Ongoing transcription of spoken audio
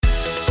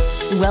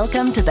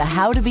Welcome to the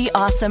How to Be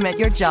Awesome at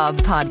Your Job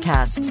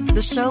podcast,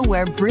 the show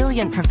where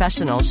brilliant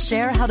professionals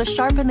share how to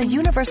sharpen the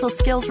universal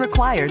skills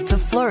required to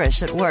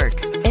flourish at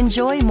work.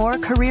 Enjoy more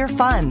career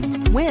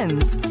fun,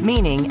 wins,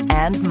 meaning,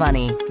 and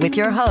money with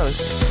your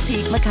host,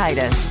 Pete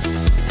Makaitis.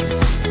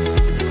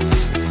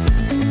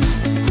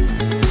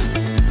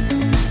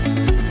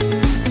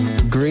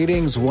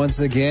 Greetings once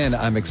again.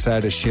 I'm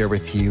excited to share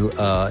with you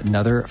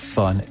another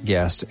fun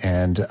guest,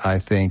 and I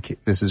think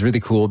this is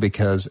really cool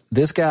because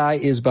this guy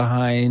is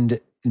behind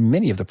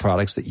many of the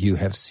products that you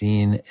have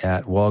seen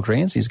at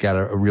Walgreens. He's got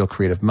a real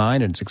creative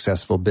mind and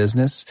successful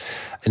business,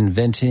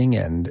 inventing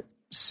and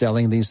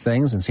selling these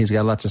things, and he's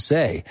got a lot to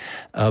say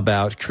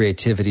about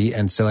creativity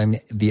and selling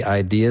the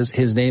ideas.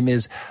 His name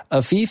is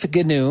Afif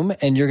Ghannoum,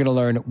 and you're going to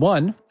learn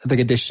 1, the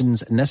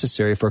conditions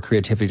necessary for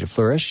creativity to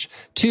flourish,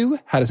 2,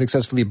 how to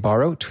successfully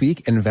borrow,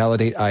 tweak, and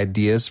validate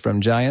ideas from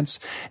giants,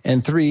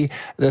 and 3,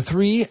 the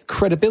 3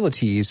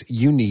 credibilities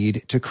you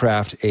need to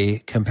craft a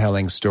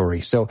compelling story.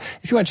 So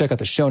if you want to check out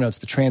the show notes,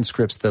 the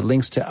transcripts, the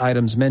links to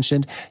items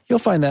mentioned, you'll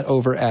find that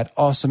over at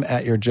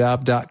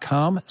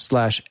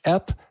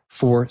awesomeatyourjob.com/ep46.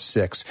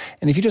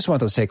 And if you just want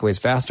those takeaways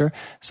faster,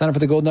 sign up for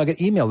the Gold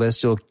Nugget email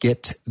list. You'll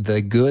get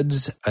the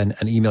goods, an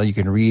email you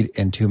can read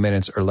in 2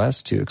 minutes or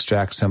less to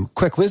extract some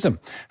quick wisdom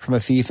from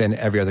Afif and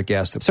every other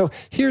guest. So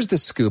here's the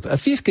scoop.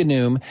 Afif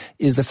Ghannoum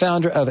is the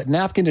founder of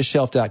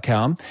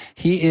napkintoshelf.com.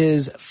 He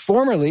is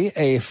formerly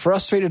a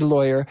frustrated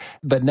lawyer,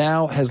 but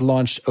now has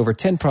launched over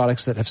 10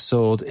 products that have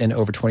sold in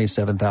over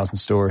 27,000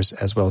 stores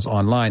as well as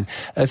online.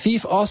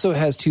 Afif also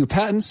has 2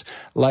 patents,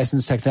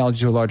 licensed technology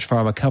to a large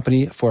pharma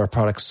company for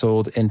products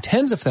sold in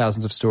tens of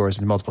thousands of stores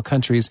in multiple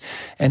countries,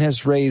 and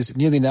has raised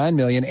nearly $9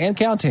 million and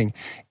counting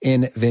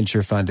in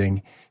venture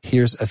funding.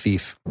 Here's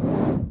Afif.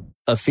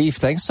 Afif,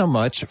 thanks so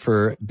much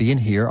for being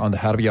here on the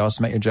How to Be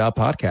Awesome at Your Job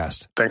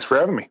podcast. Thanks for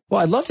having me.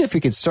 Well, I'd love to, if we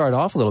could start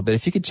off a little bit,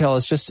 if you could tell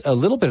us just a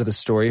little bit of the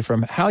story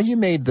from how you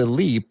made the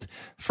leap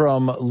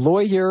from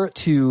lawyer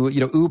to,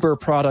 Uber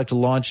product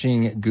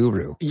launching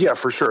guru. Yeah,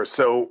 for sure.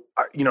 So,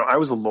 I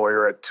was a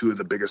lawyer at 2 of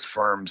the biggest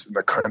firms in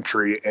the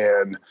country,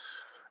 and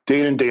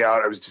day in and day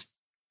out, I was just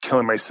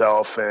killing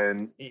myself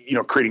and,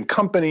 creating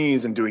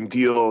companies and doing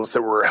deals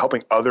that were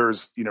helping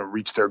others,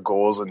 reach their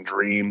goals and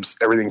dreams,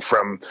 everything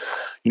from,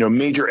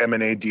 major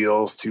M&A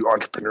deals to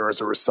entrepreneurs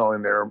that were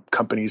selling their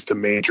companies to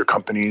major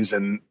companies.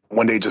 And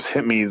one day it just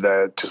hit me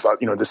that just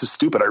thought, this is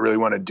stupid. I really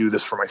want to do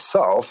this for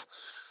myself.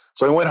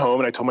 So I went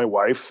home and I told my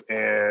wife,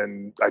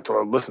 and I told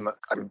her, listen,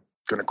 I'm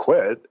going to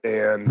quit.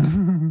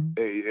 And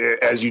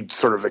as you'd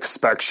sort of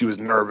expect, she was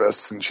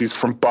nervous, and she's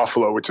from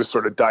Buffalo, which is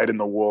sort of dyed in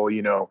the wool,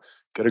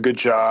 get a good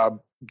job,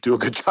 do a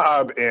good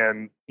job,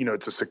 and,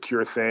 it's a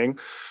secure thing.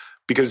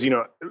 Because,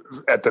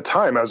 at the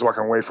time I was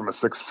walking away from a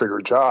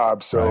 6-figure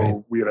job. So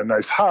right. We had a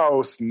nice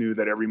house, knew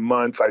that every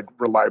month I'd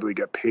reliably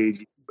get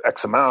paid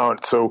X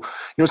amount. So,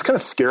 it was kind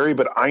of scary,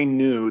 but I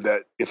knew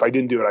that if I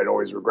didn't do it, I'd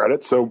always regret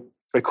it. So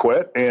I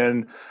quit,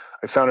 and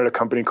I founded a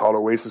company called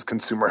Oasis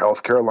Consumer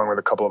Healthcare along with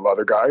a couple of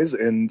other guys,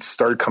 and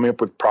started coming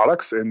up with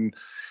products. And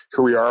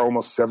here we are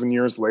almost 7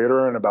 years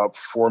later, and about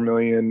 4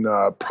 million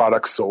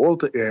products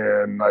sold.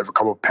 And I have a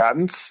couple of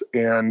patents,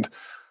 and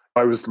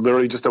I was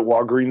literally just at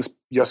Walgreens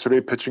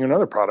yesterday pitching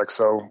another product.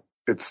 So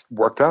it's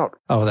worked out.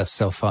 Oh, that's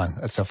so fun.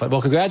 That's so fun.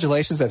 Well,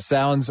 congratulations. That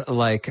sounds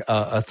like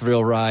a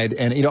thrill ride.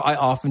 And, I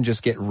often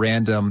just get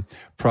random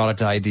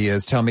product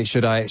ideas. Tell me,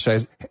 should I, if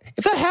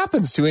that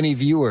happens to any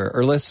viewer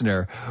or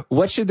listener,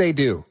 what should they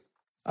do?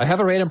 I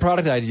have a random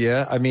product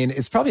idea. I mean,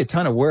 it's probably a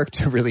ton of work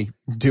to really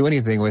do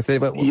anything with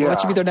it, but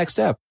what should be their next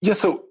step? Yeah.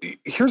 So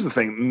here's the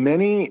thing.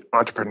 Many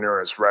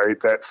entrepreneurs,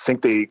 right, that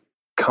think they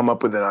come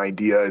up with an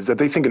idea is that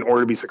they think in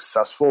order to be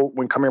successful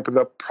when coming up with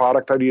a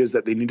product idea is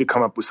that they need to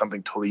come up with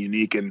something totally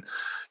unique. And,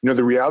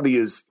 the reality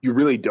is you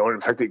really don't.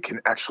 In fact, it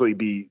can actually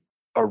be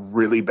a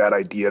really bad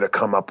idea to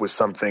come up with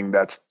something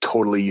that's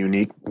totally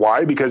unique.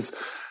 Why? Because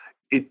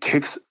it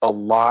takes a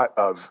lot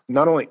of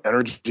not only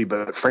energy,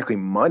 but frankly,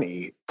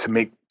 money to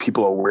make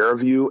people aware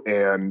of you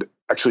and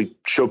actually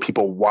show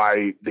people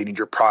why they need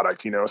your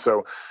product,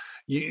 So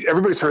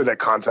everybody's heard of that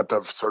concept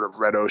of sort of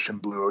red ocean,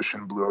 blue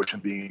ocean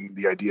being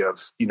the idea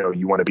of,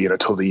 you want to be in a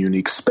totally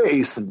unique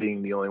space and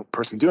being the only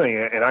person doing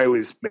it. And I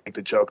always make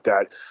the joke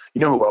that,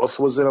 who else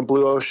was in a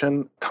blue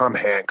ocean? Tom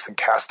Hanks in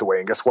Castaway.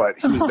 And guess what?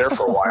 He was there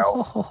for a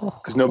while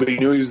because nobody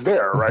knew he was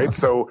there, right?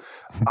 So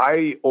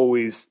I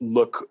always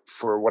look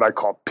for what I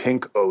call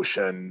pink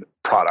ocean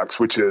products,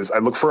 which is I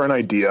look for an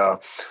idea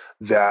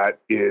that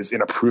is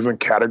in a proven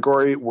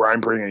category where I'm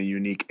bringing a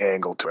unique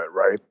angle to it,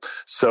 right?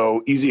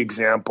 So easy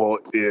example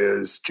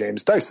is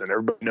James Dyson.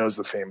 Everybody knows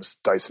the famous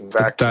Dyson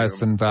vacuum.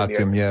 Dyson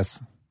vacuum,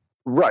 yes.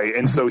 Right.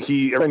 And so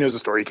everybody knows the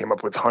story. He came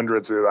up with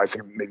hundreds of, I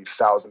think maybe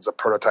thousands of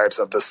prototypes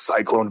of the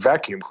Cyclone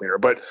vacuum cleaner.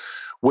 But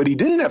what he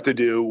didn't have to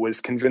do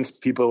was convince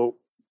people,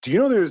 do you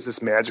know there's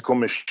this magical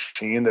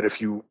machine that if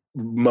you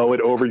mow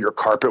it over your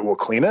carpet will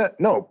clean it?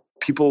 No.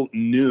 People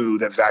knew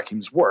that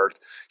vacuums worked.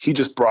 He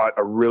just brought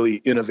a really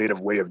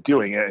innovative way of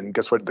doing it. And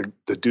guess what?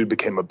 The dude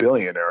became a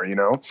billionaire,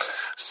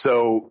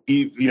 So,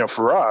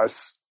 for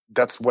us,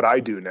 that's what I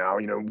do now.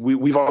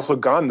 We've also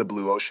gone the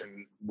blue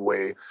ocean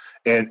way,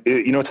 and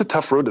it's a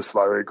tough road to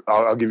slog. Like,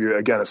 I'll give you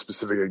again a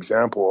specific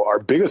example. Our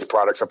biggest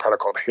product's a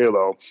product called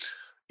Halo.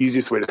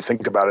 Easiest way to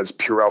think about it is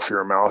Purell for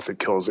your mouth. It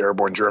kills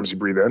airborne germs you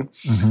breathe in.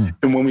 Mm-hmm.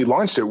 And when we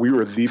launched it, we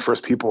were the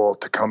first people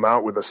to come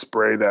out with a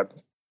spray that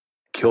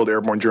killed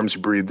airborne germs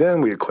you breathe in.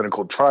 We had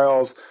clinical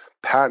trials,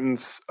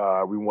 patents.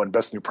 We won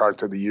Best New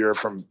Product of the Year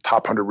from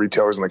top 100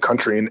 retailers in the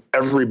country, and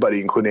everybody,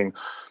 including,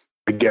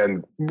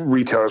 again,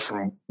 retailers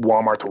from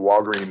Walmart to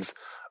Walgreens,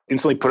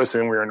 instantly put us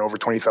in. We were in over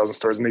 20,000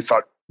 stores, and they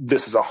thought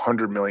this is a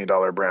 $100 million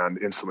brand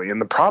instantly.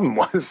 And the problem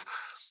was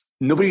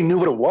nobody knew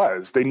what it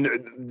was.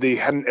 They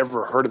hadn't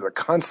ever heard of the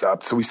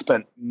concept. So we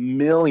spent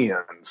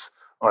millions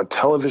on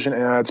television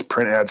ads,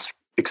 print ads,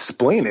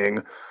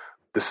 explaining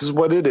this is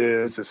what it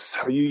is, this is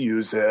how you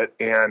use it.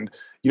 And,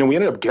 we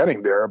ended up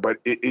getting there, but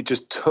it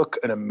just took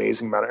an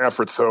amazing amount of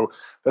effort. So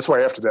that's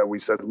why after that we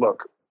said,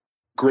 look,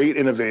 great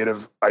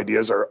innovative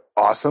ideas are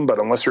awesome,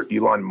 but unless you're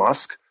Elon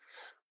Musk,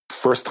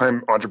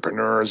 first-time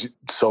entrepreneurs,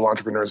 solo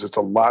entrepreneurs, it's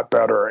a lot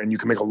better, and you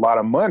can make a lot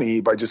of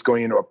money by just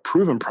going into a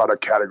proven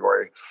product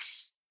category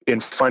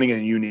and finding a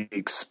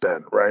unique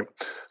spin, right?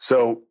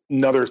 So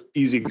another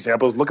easy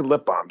example is look at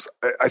lip balms.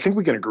 I think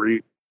we can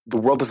agree the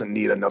world doesn't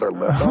need another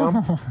lip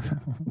balm,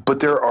 but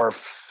there are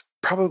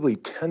probably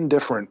 10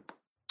 different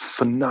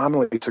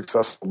phenomenally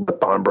successful lip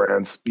balm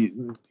brands,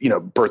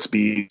 Burt's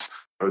Bees,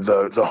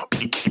 the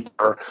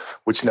Beekeeper,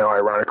 which now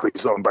ironically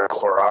is owned by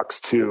Clorox,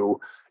 to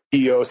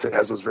EOS that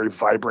has those very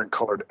vibrant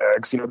colored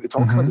eggs. It's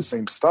all kind of the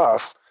same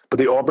stuff, but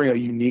they all bring a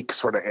unique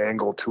sort of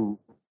angle to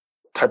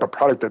type of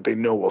product that they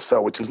know will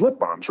sell, which is lip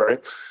balms,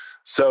 right?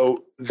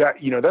 So that,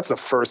 that's the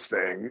first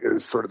thing,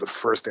 is sort of the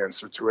first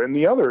answer to it. And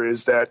the other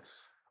is that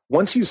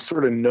once you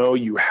sort of know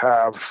you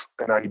have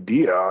an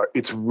idea,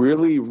 it's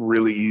really,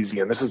 really easy.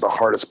 And this is the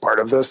hardest part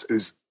of this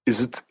is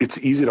it's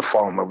easy to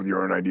fall in love with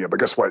your own idea. But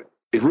guess what?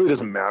 It really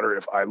doesn't matter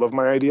if I love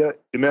my idea.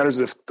 It matters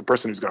if the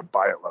person who's going to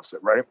buy it loves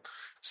it, right?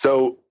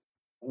 So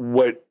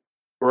what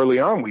early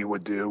on we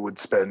would do, we'd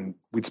spend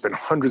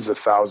hundreds of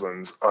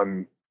thousands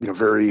on,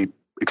 very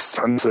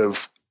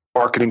expensive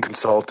marketing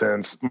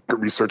consultants, market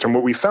research. And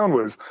what we found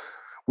was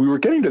we were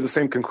getting to the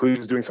same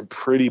conclusions doing some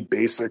pretty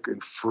basic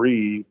and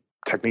free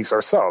techniques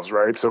ourselves,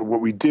 right? So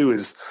what we do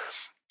is,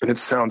 and it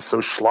sounds so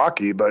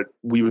schlocky, but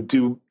we would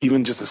do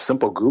even just a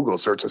simple Google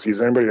search to see,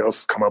 has anybody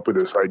else come up with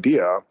this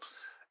idea?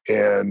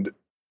 And,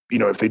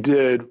 if they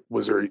did,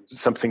 was there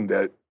something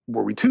that,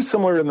 were we too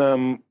similar to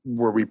them?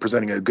 Were we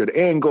presenting a good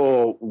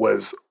angle?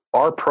 Was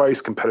our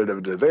price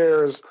competitive to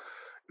theirs?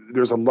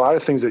 There's a lot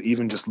of things that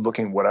even just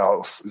looking what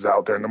else is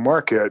out there in the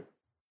market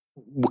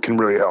can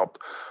really help.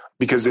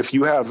 Because if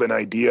you have an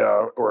idea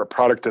or a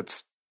product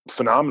that's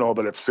phenomenal,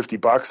 but it's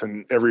 $50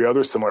 and every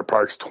other similar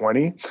product's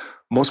 $20,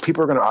 most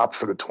people are going to opt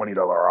for the $20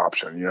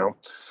 option,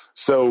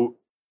 So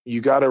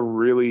you got to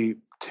really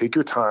take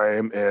your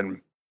time,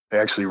 and I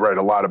actually write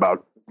a lot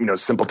about,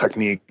 simple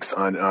techniques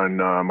on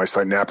my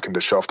site,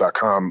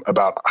 napkintoshelf.com,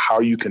 about how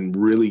you can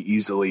really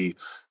easily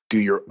do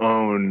your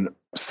own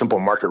simple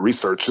market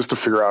research just to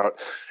figure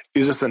out,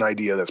 is this an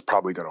idea that's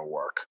probably going to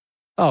work?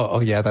 Oh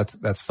yeah,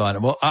 that's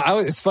fun. Well,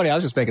 it's funny. I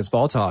was just making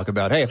small talk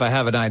about, hey, if I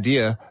have an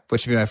idea,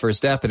 what should be my first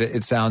step? And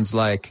it sounds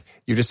like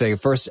you're just saying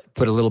first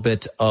put a little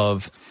bit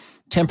of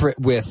temperate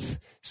with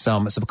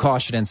some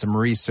caution and some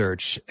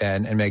research,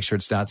 and make sure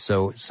it's not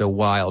so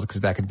wild,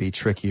 because that can be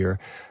trickier.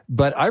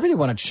 But I really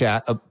want to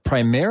chat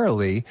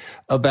primarily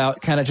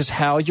about kind of just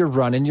how you're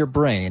running your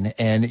brain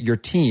and your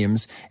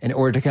teams in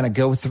order to kind of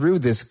go through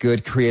this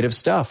good creative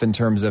stuff in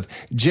terms of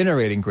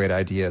generating great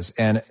ideas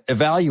and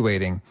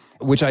evaluating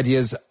which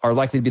ideas are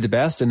likely to be the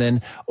best, and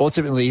then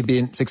ultimately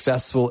being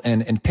successful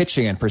in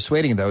pitching and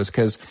persuading those.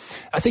 Because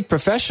I think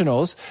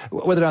professionals,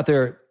 whether or not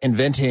they're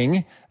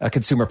inventing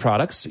consumer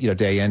products,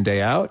 day in,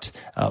 day out,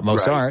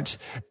 most right. aren't.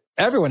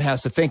 Everyone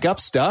has to think up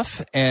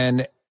stuff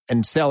and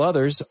sell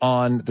others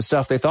on the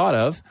stuff they thought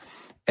of.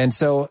 And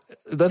so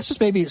let's just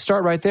maybe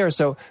start right there.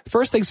 So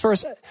first things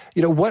first,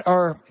 what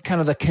are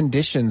kind of the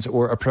conditions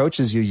or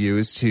approaches you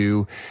use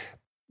to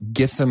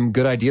get some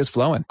good ideas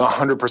flowing?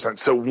 100%.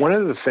 So one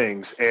of the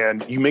things,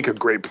 and you make a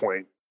great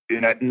point,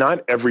 in that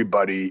not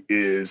everybody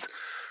is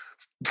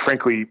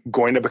frankly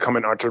going to become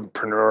an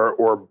entrepreneur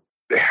or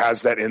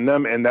has that in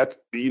them. And that,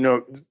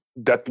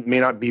 that may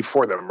not be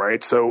for them,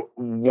 right? So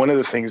one of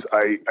the things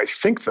I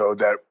think though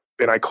that,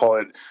 and I call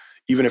it,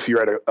 even if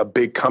you're at a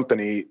big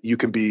company, you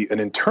can be an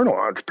internal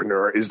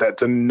entrepreneur, is that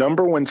the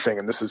number one thing,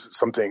 and this is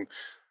something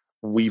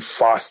we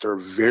foster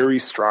very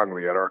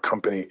strongly at our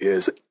company,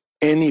 is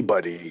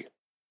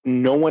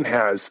no one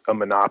has a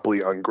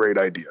monopoly on great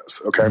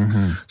ideas. Okay.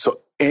 Mm-hmm. So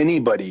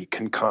anybody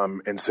can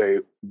come and say,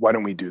 why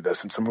don't we do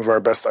this? And some of our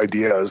best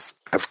ideas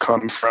have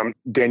come from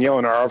Danielle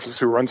in our office,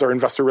 who runs our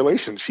investor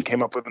relations. She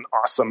came up with an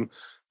awesome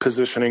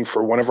positioning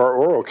for one of our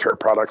oral care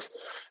products,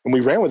 and we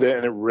ran with it,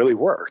 and it really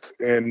worked.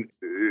 And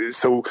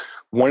so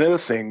one of the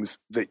things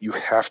that you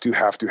have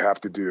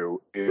to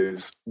do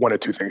is one of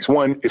two things.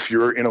 One, if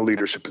you're in a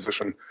leadership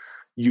position,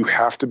 you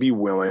have to be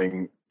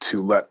willing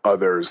to let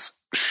others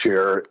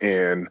share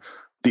in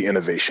the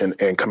innovation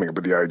and coming up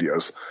with the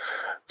ideas.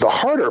 The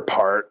harder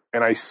part,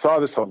 and I saw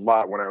this a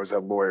lot when I was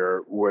at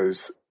Lawyer,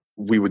 was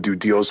we would do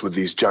deals with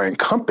these giant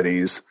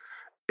companies,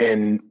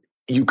 and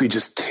you could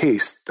just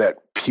taste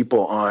that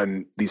people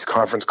on these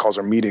conference calls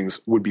or meetings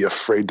would be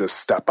afraid to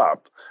step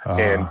up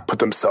and put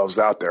themselves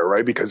out there,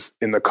 right? Because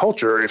in the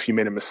culture, if you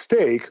made a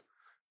mistake,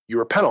 you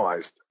were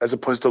penalized, as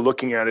opposed to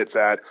looking at it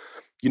that,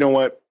 you know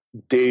what,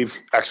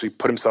 Dave actually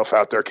put himself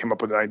out there, came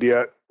up with an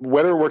idea,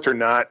 whether it worked or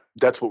not,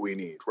 that's what we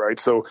need, right?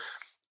 So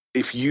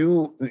if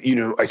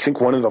I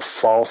think one of the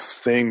false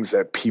things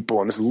that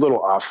people, and this is a little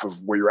off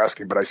of what you're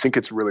asking, but I think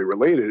it's really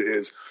related,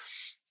 is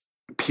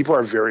people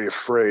are very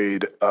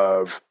afraid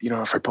of,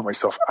 if I put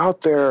myself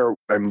out there,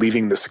 I'm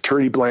leaving the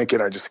security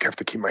blanket, I just have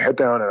to keep my head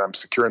down and I'm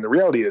secure. And the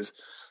reality is,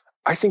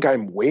 I think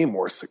I'm way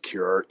more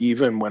secure,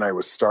 even when I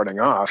was starting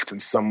off, than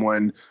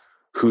someone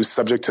who's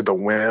subject to the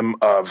whim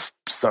of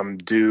some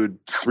dude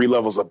 3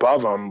 levels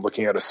above them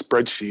looking at a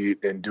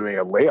spreadsheet and doing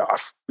a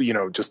layoff,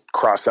 just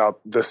cross out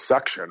this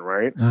section,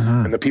 right?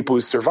 Mm-hmm. And the people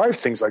who survive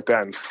things like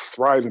that and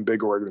thrive in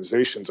big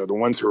organizations are the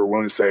ones who are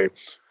willing to say,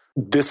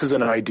 this is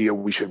an idea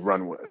we should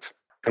run with.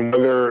 And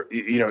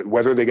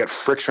whether they get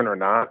friction or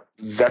not,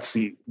 that's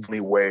the only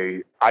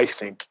way I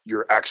think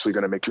you're actually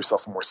going to make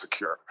yourself more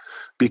secure,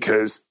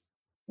 because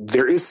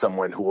there is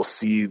someone who will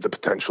see the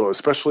potential,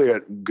 especially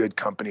at good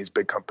companies,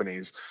 big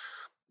companies,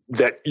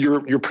 that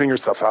you're putting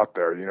yourself out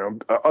there.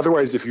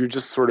 Otherwise, if you're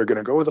just sort of going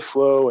to go with the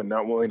flow and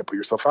not willing to put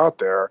yourself out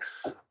there,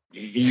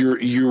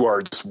 you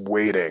are just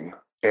waiting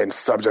and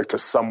subject to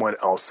someone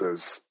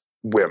else's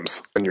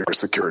whims and your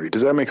security.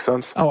 Does that make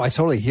sense? Oh, I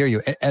totally hear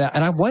you.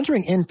 And I'm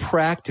wondering, in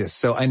practice,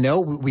 so I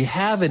know we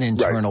have an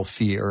internal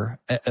fear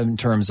in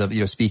terms of,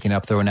 speaking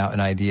up, throwing out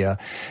an idea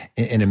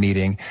in a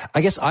meeting.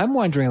 I guess I'm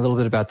wondering a little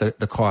bit about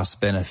the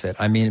cost benefit.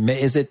 I mean,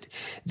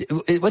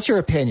 what's your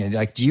opinion?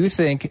 Like, do you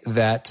think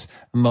that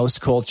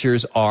most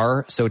cultures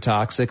are so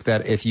toxic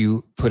that if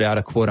you put out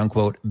a quote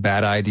unquote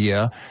bad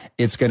idea,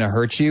 it's going to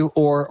hurt you?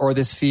 Or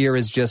this fear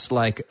is just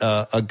like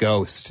a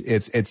ghost.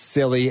 It's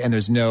silly and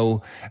there's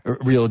no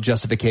real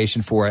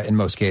justification for it in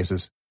most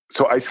cases?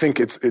 So I think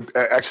it's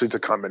a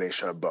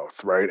combination of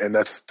both, right? And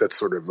that's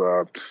sort of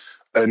an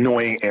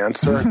annoying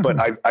answer, but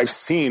I've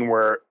seen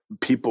where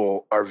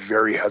people are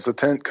very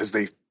hesitant because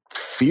they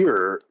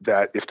fear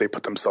that if they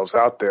put themselves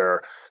out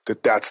there,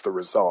 that's the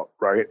result,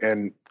 right?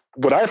 And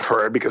what I've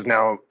heard, because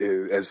now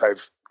as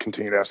I've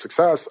continued to have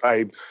success,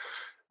 I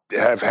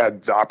have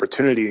had the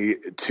opportunity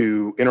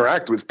to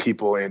interact with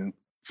people in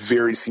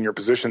very senior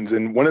positions.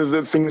 And one of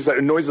the things that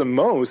annoys them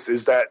most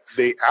is that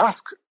they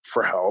ask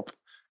for help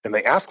and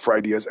they ask for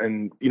ideas.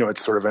 And,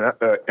 it's sort of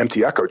an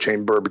empty echo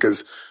chamber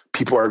because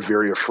people are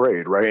very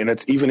afraid, right? And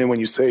it's even when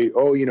you say,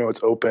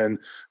 it's open,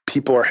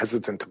 people are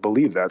hesitant to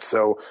believe that.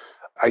 So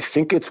I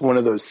think it's one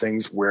of those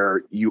things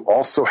where you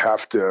also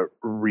have to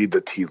read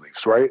the tea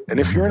leaves, right? And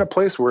if you're in a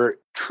place where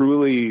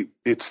truly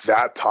it's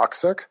that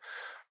toxic,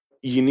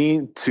 you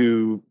need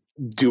to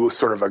do a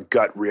sort of a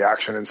gut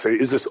reaction and say,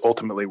 is this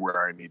ultimately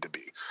where I need to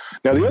be?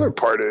 Now, the other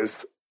part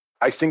is,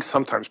 I think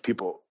sometimes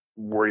people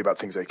worry about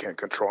things they can't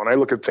control. And I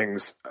look at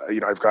things,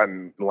 I've gotten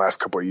in the last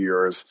couple of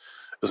years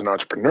as an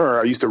entrepreneur,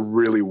 I used to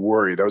really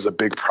worry. That was a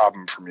big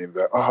problem for me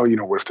that,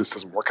 what if this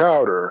doesn't work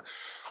out? Or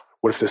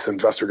what if this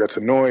investor gets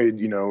annoyed,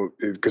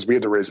 because we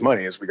had to raise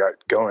money as we got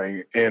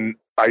going. And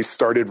I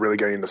started really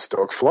getting into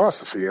Stoic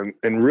philosophy,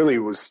 and really it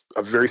was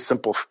a very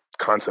simple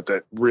concept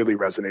that really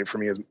resonated for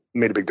me, has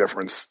made a big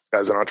difference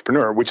as an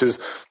entrepreneur, which is,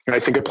 and I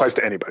think it applies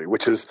to anybody,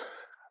 which is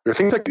there are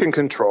things I can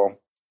control,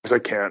 things I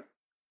can't,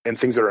 and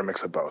things that are a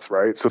mix of both,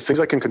 right? So things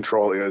I can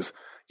control is,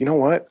 you know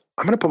what,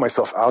 I'm going to put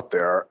myself out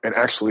there and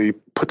actually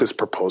put this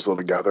proposal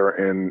together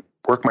and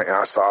work my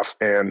ass off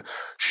and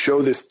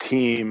show this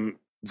team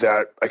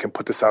that I can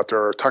put this out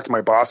there, or talk to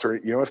my boss, or,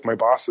 if my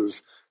boss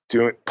is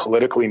doing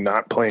politically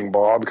not playing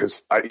ball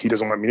because he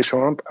doesn't want me to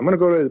show up, I'm going to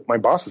go to my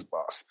boss's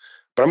boss,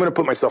 but I'm going to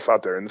put myself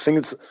out there. And the thing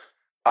is,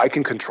 I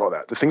can control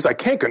that. The things I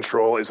can't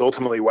control is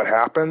ultimately what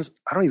happens.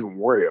 I don't even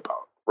worry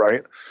about,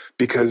 right?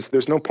 Because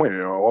there's no point,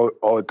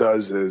 all it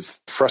does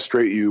is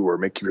frustrate you or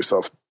make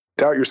yourself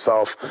doubt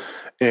yourself.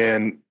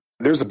 And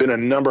there's been a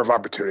number of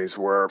opportunities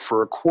where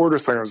for a quarter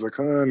second, I was like,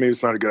 maybe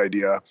it's not a good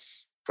idea.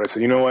 But I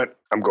said, you know what?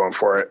 I'm going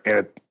for it.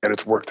 And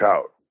it's worked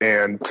out.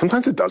 And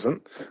sometimes it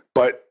doesn't.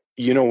 But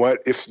you know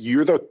what? If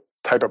you're the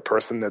type of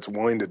person that's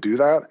willing to do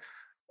that,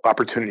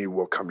 opportunity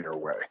will come your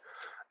way.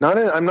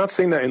 I'm not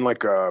saying that in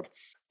like a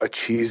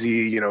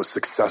cheesy,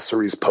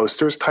 successories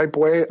posters type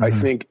way. Mm-hmm. I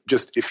think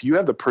just if you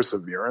have the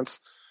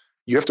perseverance,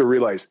 you have to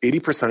realize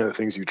 80% of the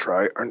things you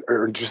try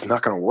are just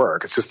not going to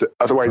work. It's just that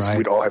otherwise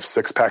we'd all have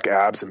 6-pack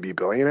abs and be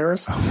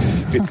billionaires.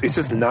 It's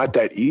just not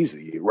that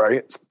easy,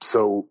 right?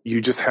 So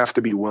you just have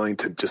to be willing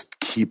to just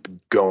keep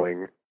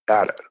going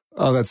at it.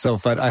 Oh, that's so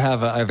fun. I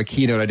have a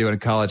keynote I do on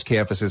college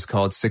campuses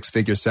called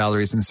 6-Figure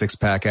Salaries and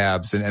 6-Pack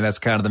Abs. And that's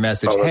kind of the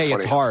message. Hey, funny.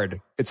 It's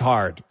hard. It's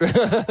hard.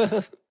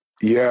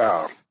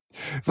 Yeah.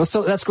 Well,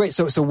 so that's great.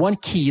 So one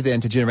key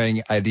then to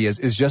generating ideas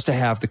is just to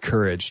have the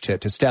courage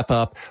to step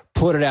up,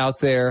 put it out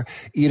there,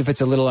 even if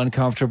it's a little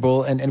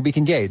uncomfortable, and we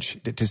can gauge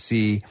to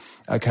see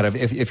kind of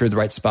if you're in the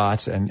right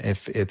spot and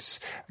if it's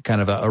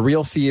kind of a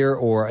real fear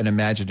or an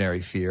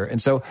imaginary fear.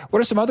 And so what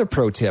are some other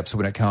pro tips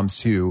when it comes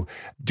to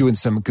doing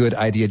some good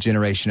idea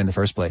generation in the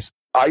first place?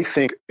 I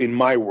think in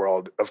my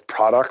world of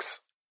products,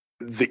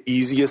 the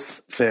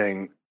easiest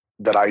thing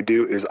that I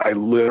do is I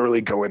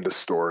literally go into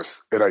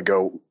stores and I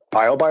go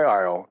aisle by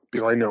aisle,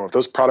 because I know if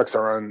those products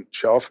are on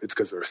shelf, it's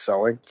because they're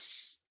selling.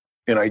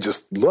 And I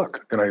just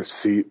look and I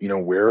see,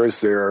 where is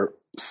there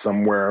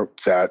somewhere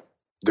that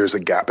there's a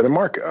gap in the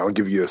market? I'll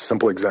give you a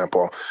simple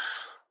example.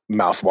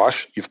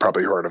 Mouthwash, you've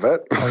probably heard of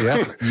it. Oh,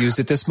 yeah. Used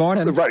it this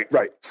morning.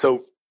 Right.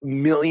 So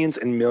millions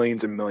and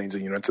millions and millions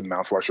of units of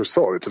mouthwash are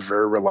sold. It's a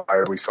very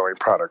reliably selling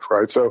product,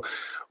 right? So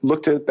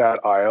looked at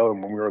that aisle,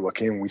 and when we were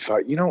looking, we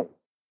thought,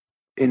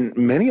 in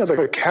many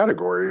other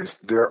categories,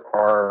 there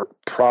are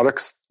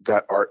products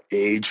that are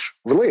age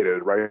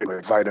related, right?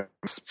 Like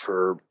vitamins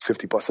for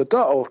 50 plus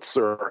adults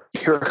or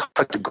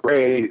haircut to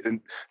gray.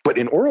 But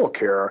in oral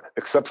care,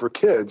 except for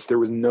kids, there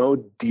was no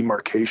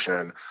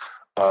demarcation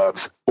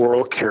of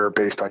oral care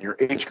based on your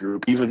age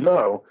group, even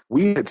though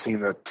we had seen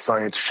that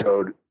science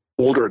showed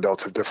older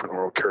adults have different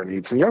oral care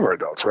needs than younger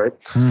adults, right?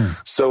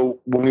 So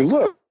when we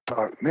looked,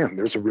 man,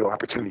 there's a real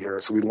opportunity here.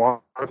 So we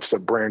launched a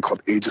brand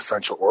called Age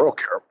Essential Oral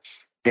Care.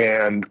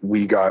 And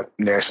we got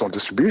national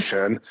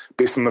distribution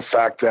based on the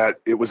fact that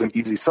it was an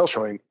easy sell,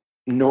 showing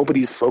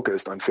nobody's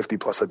focused on 50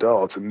 plus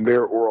adults and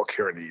their oral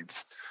care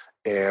needs.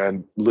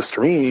 And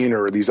Listerine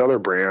or these other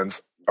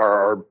brands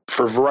are,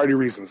 for a variety of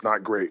reasons,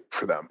 not great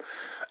for them.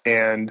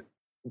 And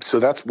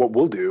so that's what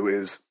we'll do,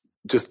 is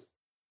just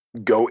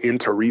go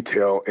into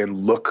retail and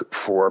look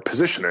for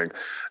positioning.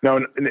 Now,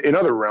 in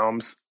other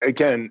realms,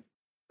 again,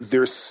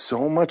 there's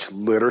so much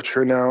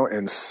literature now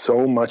and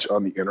so much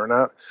on the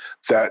internet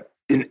that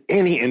in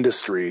any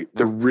industry,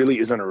 there really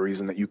isn't a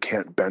reason that you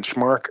can't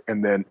benchmark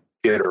and then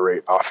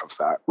iterate off of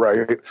that,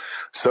 right?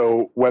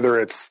 So whether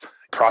it's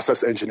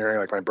process engineering,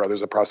 like my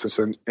brother's a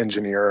process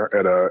engineer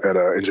at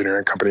a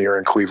engineering company here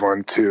in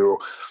Cleveland, to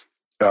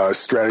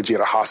strategy at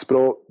a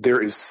hospital,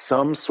 there is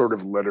some sort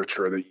of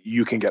literature that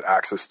you can get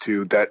access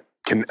to that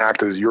can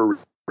act as your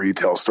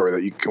retail store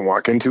that you can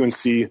walk into and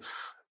see.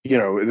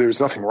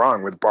 There's nothing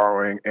wrong with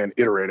borrowing and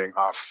iterating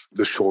off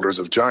the shoulders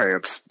of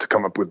giants to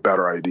come up with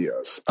better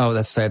ideas. Oh,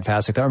 that's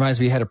fantastic. That reminds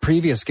me, we had a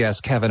previous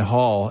guest, Kevin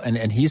Hall,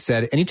 and he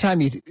said anytime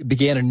he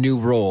began a new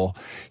role,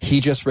 he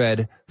just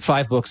read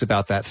 5 books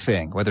about that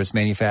thing, whether it's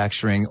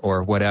manufacturing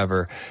or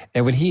whatever.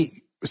 And when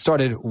he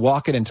started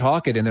walking and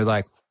talking, and they're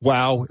like,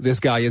 wow, this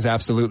guy is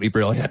absolutely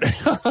brilliant.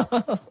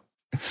 Because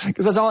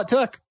that's all it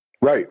took.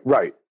 Right.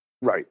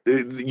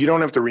 You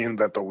don't have to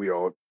reinvent the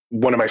wheel.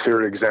 One of my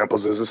favorite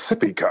examples is a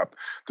sippy cup.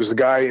 There's a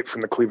guy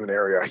from the Cleveland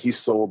area. He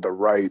sold the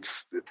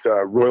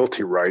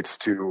royalty rights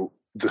to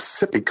the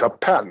sippy cup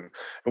patent.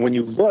 And when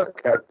you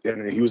look at,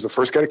 and he was the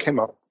first guy to come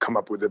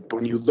up with it. But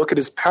when you look at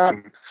his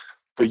patent,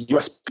 the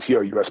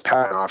USPTO, U.S.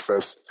 Patent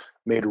Office,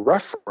 made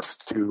reference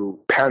to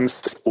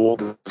patents as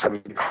old as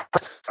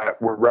 1700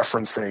 that were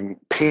referencing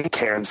paint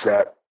cans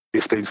that,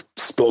 if they've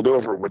spilled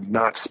over, would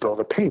not spill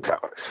the paint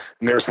out.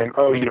 And they're saying,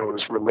 it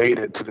was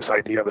related to this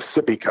idea of a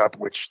sippy cup,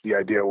 which the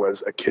idea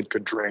was a kid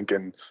could drink,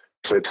 and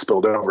if it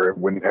spilled over, it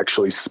wouldn't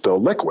actually spill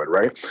liquid,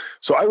 right?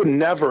 So I would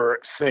never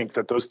think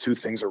that those two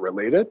things are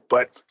related,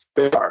 but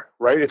they are,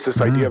 right? It's this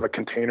idea of a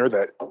container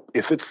that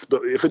if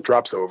it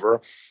drops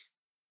over,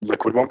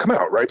 liquid won't come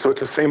out, right? So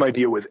it's the same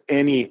idea with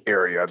any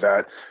area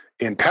that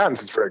in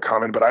patents it's very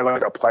common, but I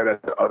like to apply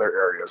that to other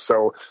areas.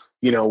 So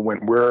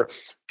when we're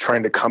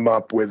trying to come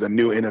up with a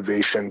new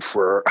innovation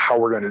for how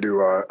we're going to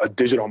do a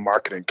digital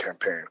marketing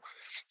campaign,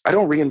 I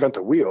don't reinvent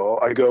the wheel.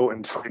 I go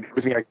and find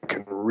everything I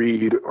can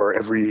read or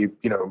every,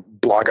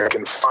 blog I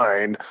can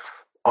find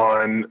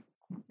on,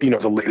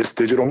 the latest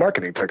digital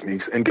marketing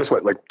techniques. And guess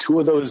what? Like 2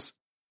 of those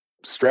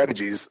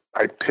strategies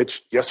I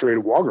pitched yesterday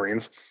to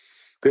Walgreens,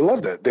 they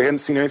loved it. They hadn't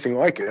seen anything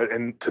like it.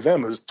 And to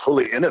them, it was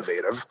totally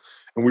innovative.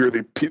 And we were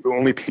the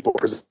only people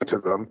presented to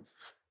them.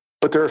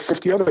 But there are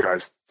 50 other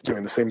guys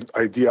doing the same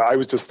idea. I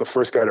was just the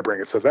first guy to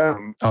bring it to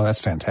them. Oh,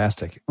 that's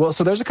fantastic. Well,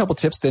 so there's a couple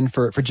tips then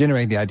for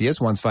generating the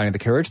ideas. One's finding the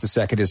courage. The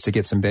second is to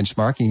get some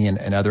benchmarking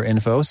and other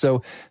info.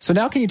 So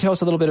now can you tell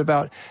us a little bit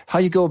about how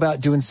you go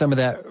about doing some of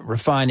that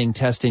refining,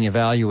 testing,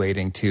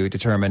 evaluating to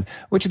determine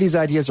which of these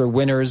ideas are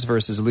winners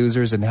versus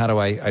losers, and how do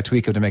I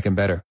tweak them to make them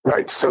better?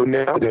 Right. So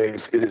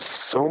nowadays it is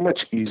so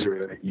much easier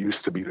than it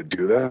used to be to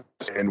do that.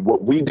 And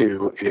what we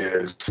do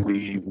is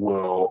we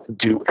will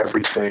do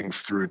everything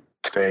through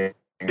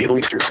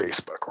mainly through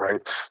Facebook,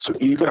 right? So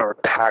even our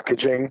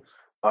packaging,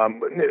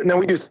 now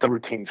we do some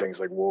routine things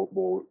like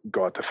we'll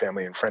go out to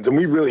family and friends, and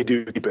we really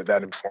do keep it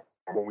that informal.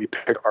 When we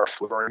pick our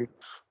flavoring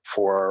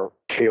for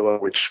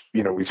Kayla, which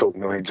we sold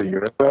millions of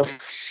units of,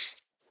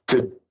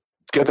 to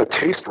get the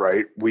taste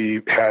right,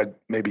 we had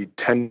maybe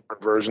 10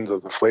 versions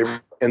of the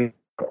flavor in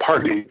a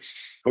party.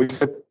 And we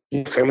said,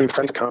 family and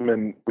friends come,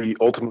 and we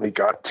ultimately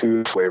got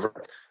to the flavor.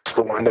 It's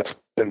the one that's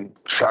been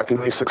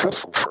shockingly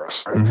successful for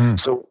us. Right? Mm-hmm.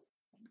 So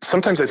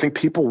sometimes I think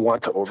people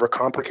want to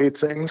overcomplicate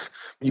things.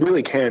 You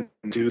really can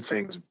do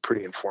things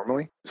pretty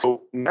informally.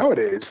 So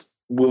nowadays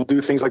we'll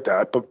do things like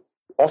that, but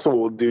also what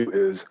we'll do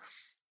is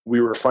we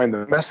refine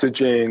the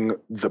messaging,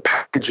 the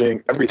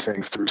packaging,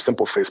 everything through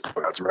simple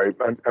Facebook ads, right?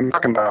 I'm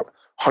talking about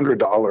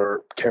 $100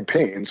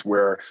 campaigns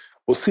where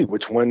we'll see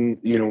which one,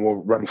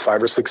 we'll run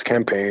 5 or 6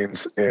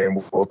 campaigns,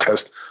 and we'll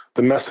test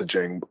the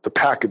messaging, the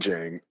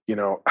packaging,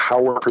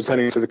 how we're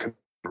presenting to the consumer.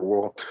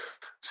 We'll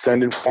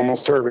send informal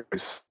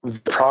surveys. The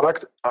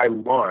product I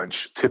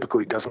launch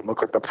typically doesn't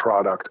look like the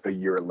product a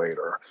year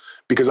later,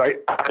 because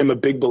I'm a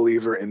big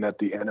believer in that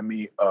the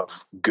enemy of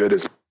good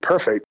is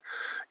perfect.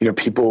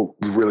 People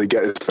really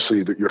get it,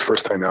 especially your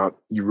first time out.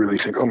 You really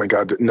think, oh my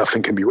God,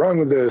 nothing can be wrong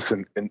with this.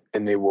 And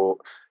they will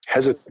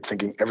hesitate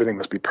thinking everything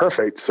must be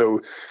perfect.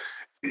 So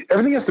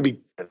everything has to be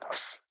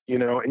enough,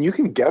 and you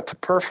can get to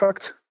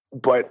perfect,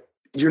 but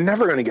you're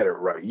never going to get it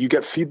right. You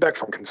get feedback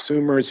from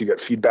consumers, you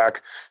get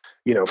feedback,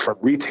 from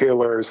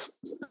retailers.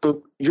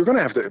 So you're going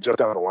to have to adjust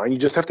down the line. You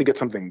just have to get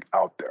something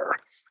out there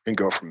and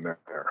go from there.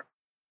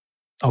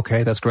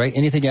 Okay, that's great.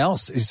 Anything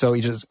else? So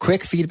you just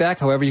quick feedback,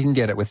 however you can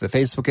get it, with the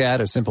Facebook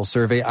ad, a simple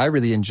survey. I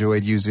really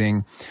enjoyed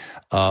using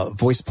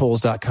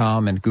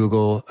voicepolls.com and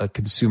Google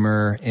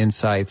Consumer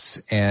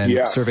Insights and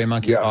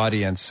SurveyMonkey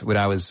Audience when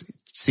I was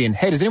seeing,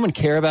 hey, does anyone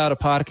care about a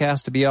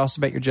podcast to be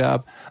awesome at your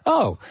job?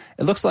 Oh,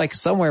 it looks like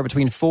somewhere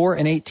between 4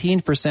 and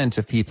 18%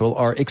 of people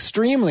are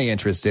extremely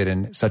interested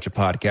in such a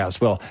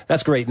podcast. Well,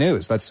 that's great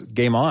news. That's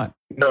game on.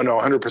 No,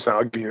 100%.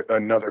 I'll give you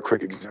another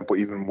quick example,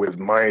 even with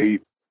my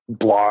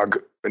blog,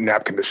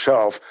 Napkin to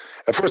Shelf.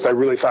 At first, I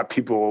really thought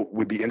people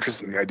would be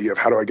interested in the idea of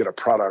how do I get a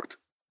product,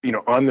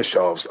 on the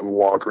shelves of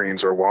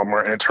Walgreens or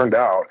Walmart. And it turned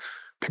out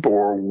people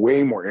were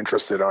way more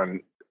interested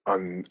on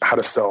how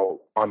to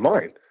sell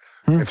online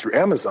and through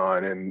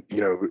Amazon and,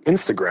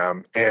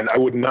 Instagram. And I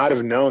would not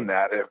have known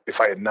that if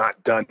I had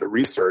not done the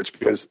research,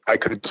 because I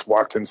could have just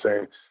walked in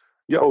saying,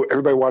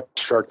 everybody watched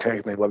Shark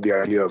Tank and they love the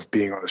idea of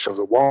being on the shelves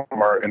of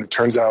Walmart. And it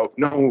turns out,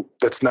 no,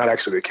 that's not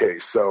actually the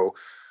case. So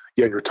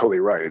yeah, you're totally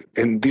right.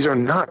 And these are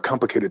not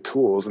complicated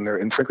tools,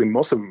 and frankly,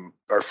 most of them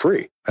are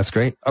free. That's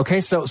great.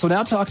 Okay, so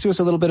now talk to us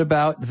a little bit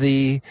about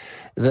the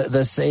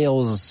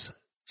sales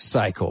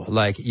cycle.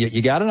 Like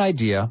you got an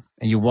idea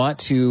and you want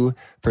to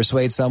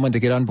persuade someone to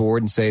get on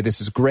board and say,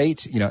 this is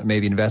great,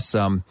 maybe invest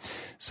some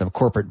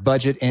corporate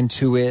budget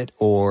into it,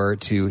 or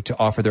to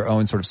offer their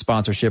own sort of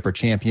sponsorship or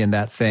champion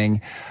that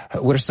thing.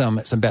 What are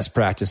some best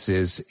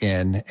practices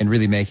in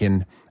really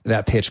making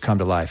that pitch come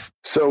to life?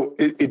 So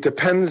it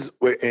depends.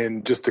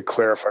 And just to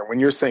clarify, when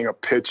you're saying a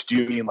pitch, do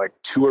you mean like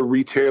to a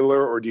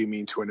retailer or do you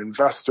mean to an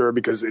investor?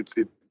 Because it's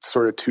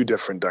sort of two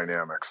different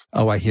dynamics.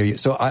 Oh, I hear you.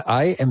 So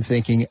I am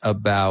thinking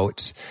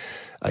about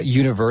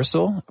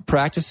universal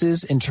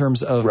practices in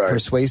terms of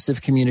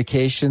persuasive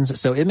communications.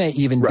 So it may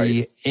even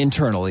be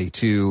internally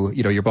to,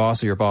 your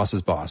boss or your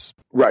boss's boss.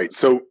 Right.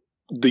 So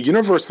the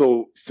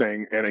universal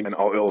thing, and again,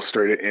 I'll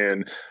illustrate it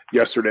in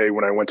yesterday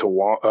when I went to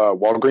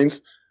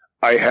Walgreens,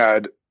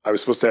 I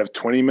was supposed to have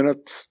 20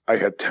 minutes. I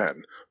had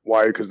 10.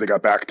 Why? Because they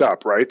got backed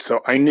up, right?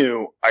 So I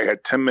knew I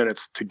had 10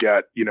 minutes to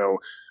get,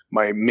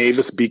 my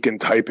Mavis Beacon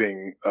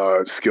typing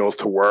skills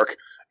to work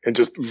and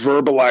just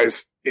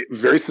verbalize it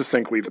very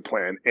succinctly, the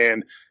plan.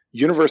 And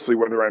universally,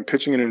 whether I'm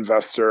pitching an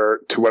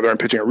investor to whether I'm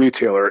pitching a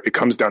retailer, it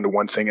comes down to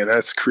one thing, and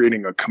that's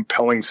creating a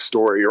compelling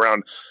story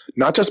around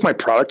not just my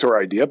product or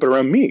idea, but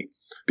around me.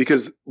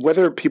 Because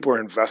whether people are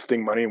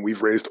investing money, and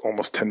we've raised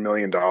almost $10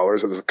 million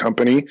as a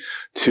company,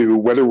 to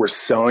whether we're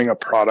selling a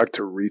product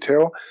to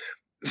retail,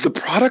 the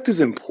product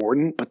is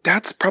important, but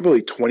that's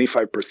probably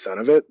 25%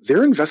 of it.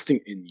 They're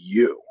investing in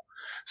you.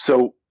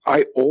 So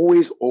I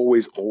always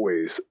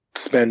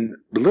spend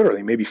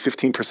literally maybe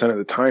 15% of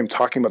the time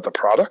talking about the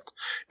product.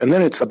 And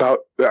then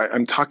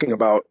I'm talking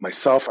about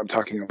myself. I'm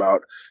talking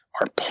about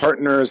our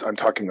partners. I'm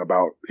talking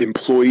about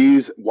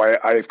employees, why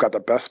I've got the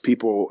best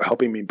people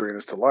helping me bring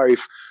this to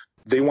life.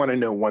 They want to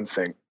know one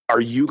thing.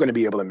 Are you going to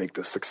be able to make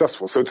this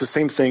successful? So it's the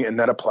same thing, and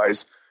that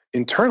applies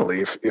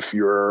internally. If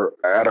you're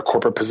at a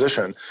corporate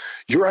position,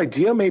 your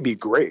idea may be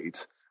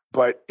great,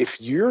 but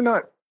if you're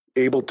not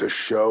able to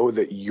show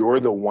that you're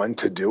the one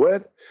to do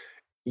it,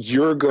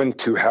 you're going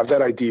to have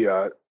that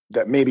idea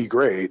that may be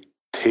great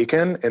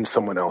taken and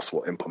someone else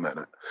will implement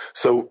it.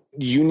 So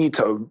you need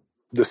to,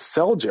 the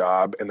sell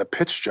job and the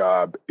pitch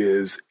job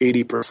is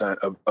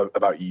 80%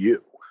 about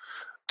you.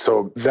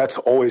 So that's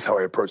always how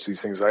I approach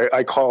these things.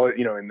 I call it,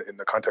 in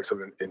the context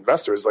of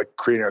investors, like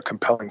creating a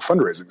compelling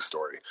fundraising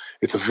story.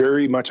 It's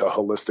very much a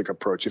holistic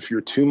approach. If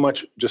you're too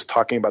much just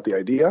talking about the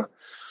idea,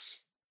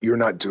 you're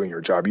not doing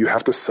your job. You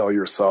have to sell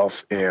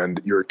yourself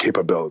and your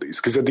capabilities.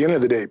 Because at the end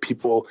of the day,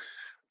 people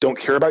don't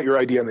care about your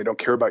idea and they don't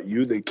care about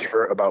you. They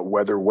care about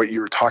whether what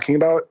you're talking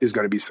about is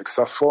going to be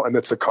successful. And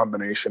that's a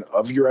combination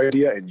of your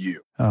idea and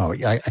you. Oh,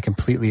 yeah, I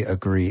completely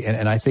agree.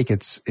 And I think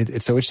it's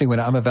so interesting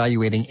when I'm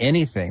evaluating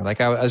anything. Like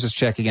I was just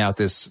checking out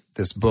this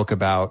book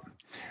about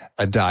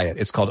a diet.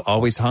 It's called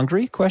Always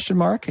Hungry, ?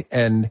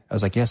 And I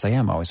was like, yes, I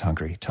am always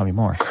hungry. Tell me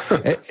more.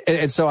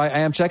 and so I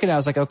am checking out. I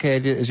was like, okay,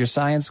 is your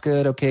science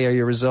good? Okay. Are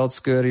your results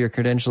good? Are your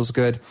credentials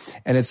good?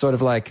 And it's sort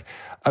of like,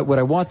 what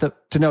I want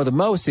to know the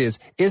most is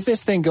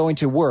this thing going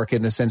to work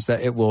in the sense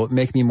that it will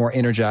make me more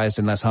energized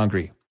and less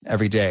hungry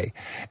every day?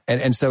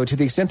 And so to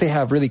the extent they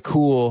have really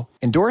cool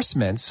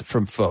endorsements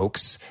from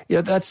folks,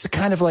 that's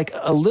kind of like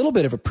a little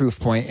bit of a proof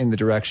point in the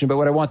direction. But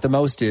what I want the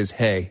most is,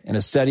 hey, in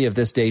a study of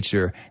this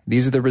nature,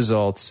 these are the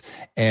results.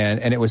 And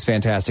it was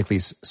fantastically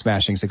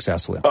smashing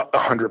successful.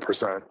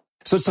 100%.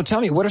 So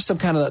tell me, what are some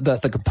kind of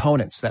the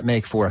components that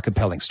make for a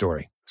compelling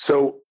story?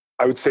 So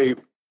I would say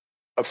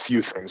a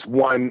few things.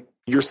 One,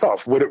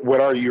 yourself. What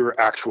are your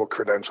actual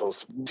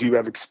credentials? Do you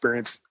have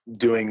experience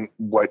doing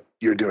what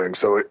you're doing?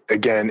 So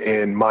again,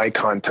 in my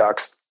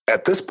context,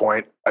 at this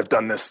point, I've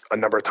done this a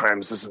number of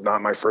times. This is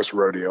not my first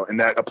rodeo. And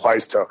that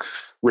applies to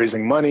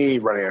raising money,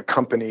 running a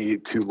company,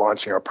 to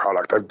launching a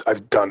product.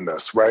 I've done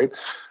this, right?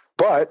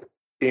 But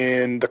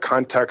in the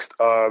context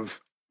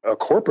of a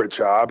corporate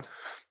job,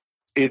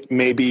 it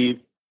may be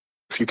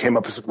if you came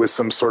up with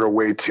some sort of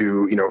way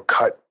to,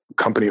 cut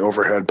company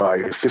overhead by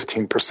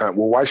 15%.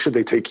 Well, why should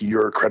they take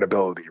your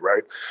credibility,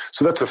 right?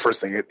 So that's the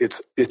first thing.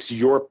 It's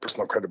your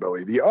personal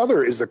credibility. The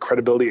other is the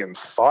credibility and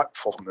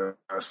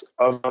thoughtfulness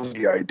of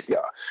the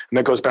idea. And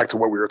that goes back to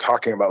what we were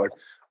talking about, like,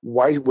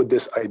 why would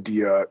this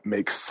idea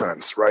make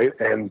sense, right?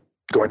 And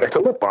going back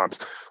to lip balms,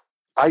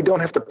 I don't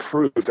have to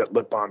prove that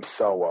lip balms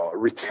sell well. A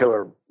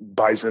retailer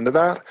buys into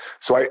that.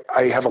 So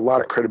I have a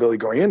lot of credibility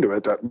going into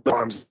it that lip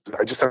balms,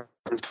 I just have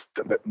to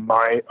prove that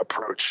my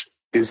approach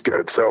is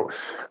good. So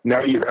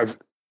now you have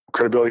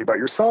credibility about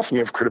yourself and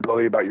you have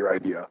credibility about your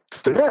idea.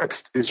 The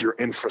next is your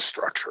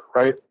infrastructure,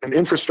 right? And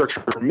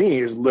infrastructure for me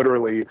is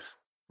literally,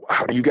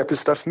 how do you get this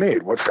stuff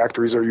made? What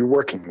factories are you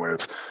working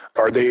with?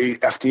 Are they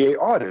FDA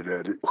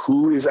audited?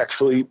 Who is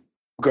actually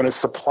going to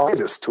supply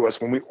this to us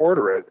when we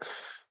order it?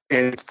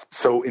 And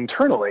so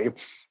internally,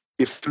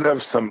 if you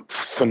have some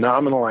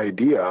phenomenal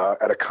idea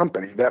at a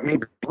company, that may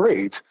be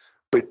great,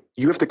 but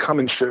you have to come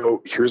and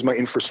show, here's my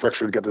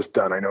infrastructure to get this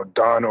done. I know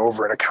Don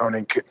over in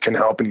accounting can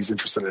help, and he's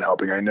interested in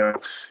helping. I know,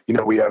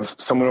 we have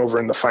someone over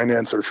in the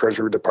finance or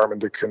treasury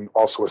department that can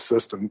also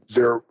assist, and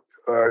they're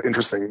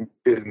interested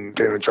in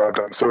getting the job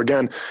done. So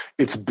again,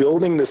 it's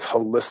building this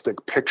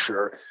holistic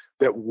picture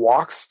that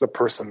walks the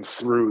person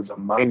through the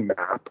mind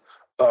map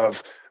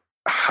of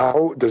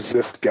how does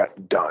this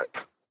get done?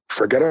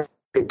 Forget an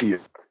idea.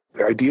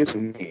 The idea is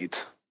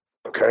neat.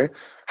 Okay.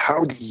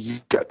 How do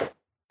you get that?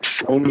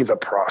 Show me the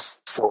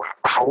process. So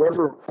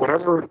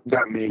whatever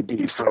that may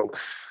be. So,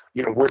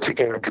 we're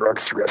taking a drug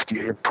through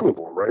FDA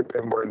approval, right?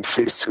 And we're in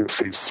phase 2 and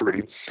phase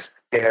 3.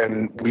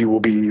 And we will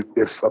be,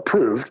 if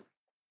approved,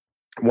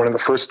 one of the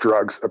first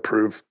drugs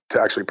approved to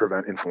actually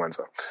prevent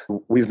influenza.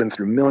 We've been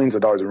through millions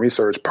of dollars in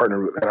research,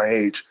 partnered with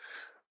NIH.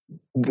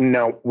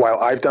 Now, while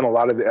I've done a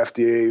lot of the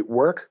FDA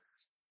work,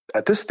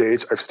 at this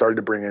stage, I've started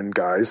to bring in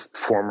guys,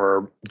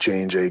 former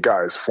J&J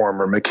guys,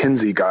 former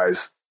McKinsey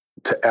guys,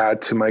 to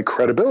add to my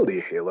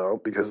credibility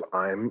halo, because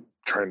I'm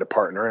trying to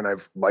partner and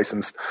I've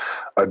licensed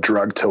a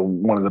drug to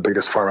one of the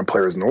biggest pharma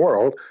players in the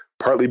world,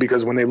 partly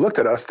because when they looked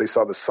at us, they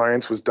saw the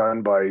science was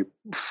done by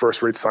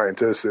first-rate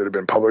scientists. It had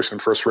been published in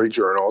first-rate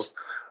journals.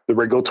 The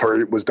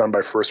regulatory was done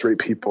by first-rate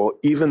people,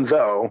 even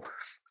though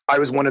I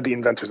was one of the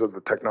inventors of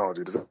the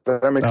technology. Does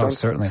that make sense?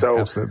 Certainly.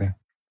 Absolutely.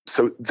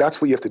 So that's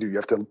what you have to do. You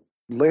have to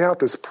lay out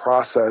this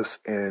process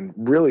and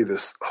really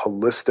this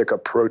holistic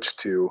approach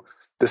to,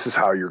 this is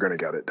how you're going to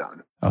get it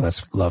done. Oh,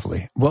 that's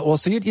lovely. Well,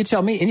 so you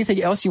tell me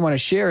anything else you want to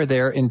share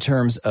there in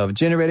terms of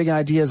generating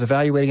ideas,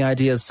 evaluating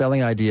ideas,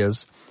 selling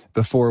ideas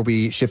before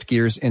we shift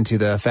gears into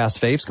the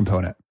fast faves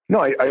component?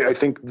 No, I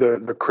think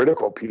the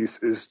critical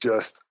piece is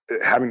just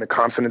having the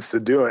confidence to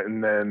do it,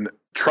 and then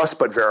trust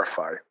but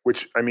verify,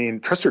 which, I mean,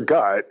 trust your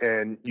gut,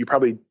 and you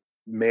probably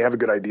may have a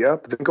good idea,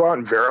 but then go out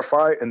and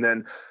verify, and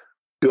then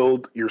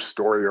build your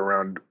story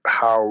around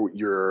how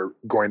you're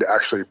going to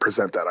actually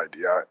present that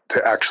idea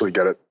to actually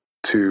get it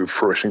to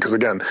fruition. Because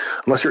again,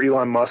 unless you're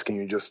Elon Musk and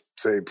you just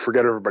say,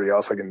 forget everybody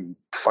else, I can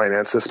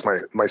finance this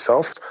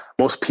myself,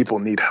 most people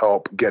need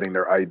help getting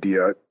their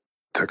idea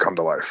to come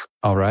to life.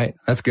 All right.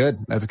 That's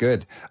good.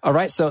 All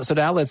right. So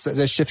now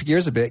let's shift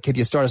gears a bit. Could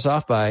you start us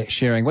off by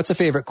sharing what's a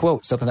favorite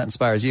quote, something that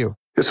inspires you?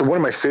 Yeah, so one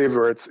of my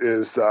favorites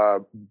is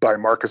by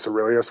Marcus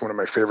Aurelius, one of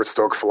my favorite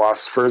Stoic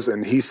philosophers.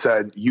 And he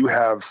said, you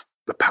have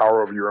the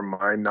power of your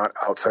mind, not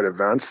outside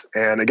events.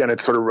 And again, it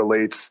sort of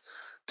relates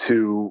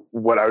to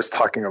what I was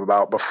talking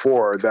about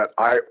before, that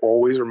I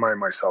always remind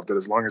myself that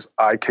as long as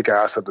I kick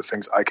ass at the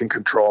things I can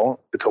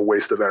control, it's a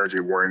waste of energy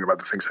worrying about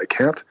the things I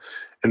can't.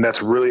 And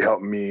that's really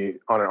helped me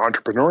on an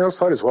entrepreneurial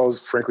side as well as,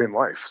 frankly, in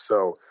life.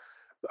 So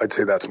I'd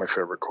say that's my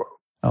favorite quote.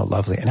 Oh,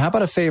 lovely. And how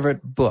about a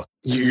favorite book?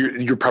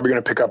 You're probably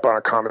going to pick up on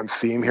a common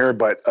theme here,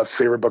 but a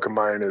favorite book of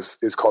mine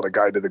is called A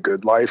Guide to the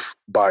Good Life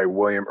by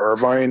William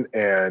Irvine.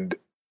 And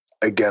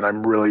again,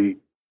 I'm really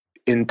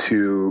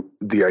into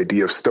the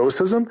idea of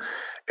Stoicism.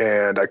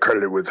 And I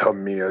credit it with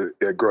helping me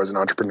grow as an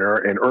entrepreneur.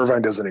 And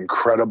Irvine does an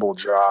incredible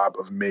job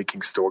of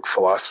making Stoic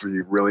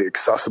philosophy really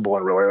accessible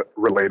and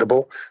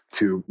relatable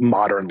to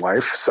modern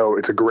life. So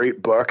it's a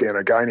great book. And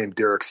a guy named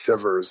Derek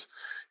Sivers,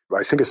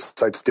 I think his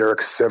site's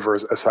Derek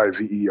Sivers,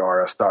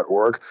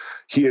 SIVERS.org.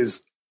 He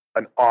is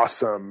an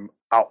awesome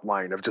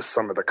outline of just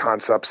some of the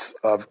concepts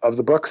of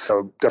the book.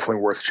 So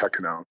definitely worth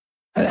checking out.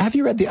 Have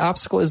you read The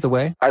Obstacle is the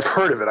Way? I've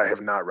heard of it. I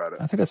have not read it.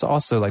 I think that's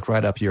also like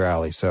right up your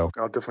alley. So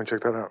I'll definitely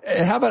check that out.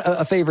 And how about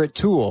a favorite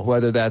tool,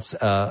 whether that's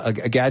a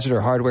gadget or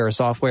hardware or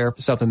software,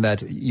 something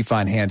that you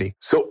find handy?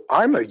 So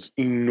I'm an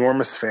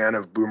enormous fan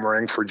of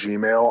Boomerang for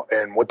Gmail.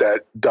 And what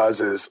that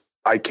does is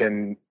I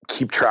can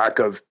keep track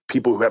of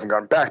people who haven't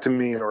gotten back to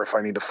me, or if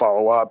I need to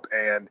follow up.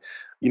 And,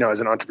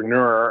 as an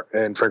entrepreneur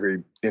and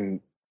frankly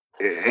in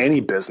any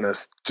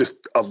business,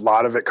 just a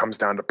lot of it comes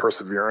down to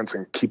perseverance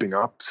and keeping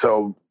up.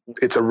 So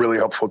it's a really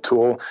helpful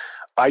tool.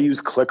 I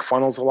use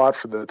ClickFunnels a lot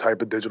for the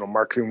type of digital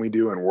marketing we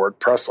do, and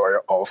WordPress. So I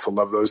also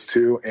love those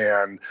two.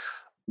 And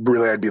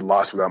really, I'd be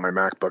lost without my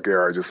MacBook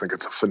Air. I just think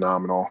it's a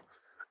phenomenal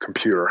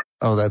computer.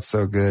 Oh, that's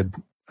so good.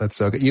 That's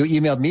so good. You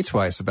emailed me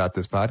twice about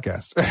this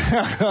podcast.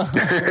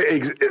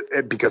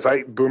 Because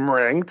I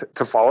boomeranged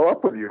to follow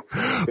up with you.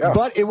 Yeah.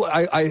 But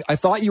I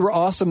thought you were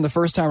awesome the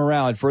first time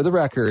around. For the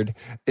record,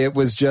 it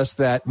was just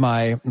that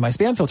my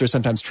spam filter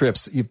sometimes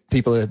trips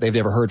people that they've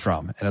never heard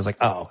from. And I was like,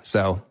 oh,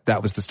 so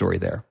that was the story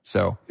there.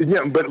 So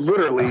yeah, but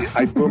literally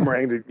I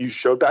boomeranged. You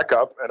showed back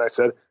up and I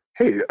said,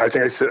 hey, I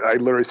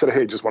literally said,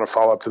 hey, just want to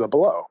follow up to the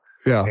below.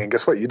 Yeah. And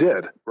guess what? You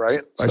did,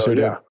 right? I sure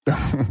did.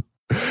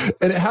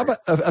 And how about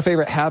a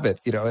favorite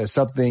habit,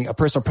 something, a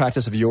personal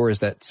practice of yours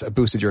that's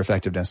boosted your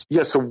effectiveness?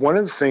 Yeah. So one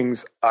of the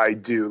things I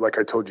do, like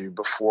I told you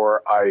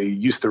before, I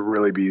used to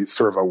really be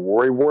sort of a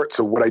worrywart.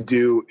 So what I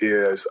do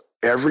is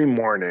every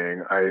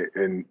morning,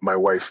 and my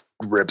wife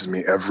ribs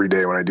me every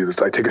day when I do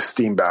this. I take a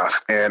steam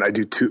bath, and I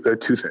do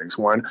two things.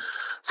 One,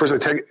 first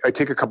I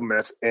take a couple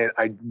minutes, and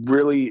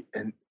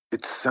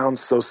it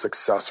sounds so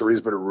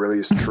successories, but it really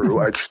is true.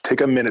 I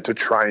take a minute to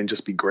try and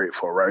just be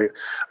grateful, right?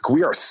 Like,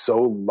 we are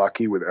so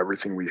lucky with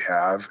everything we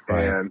have.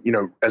 Right. And,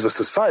 as a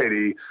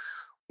society,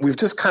 we've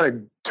just kind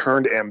of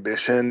turned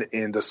ambition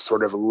into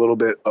sort of a little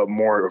bit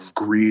more of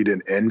greed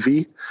and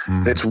envy.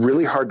 And it's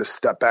really hard to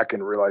step back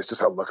and realize just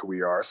how lucky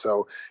we are.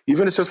 So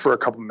even if it's just for a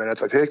couple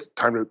minutes, I take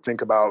time to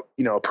think about,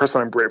 a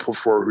person I'm grateful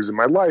for who's in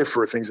my life,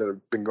 or things that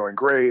have been going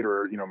great,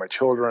 or, my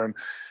children.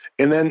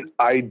 And then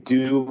I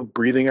do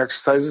breathing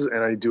exercises,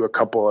 and I do a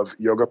couple of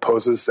yoga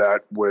poses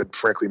that would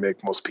frankly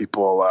make most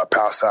people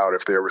pass out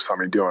if they ever saw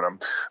me doing them.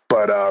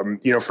 But,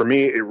 for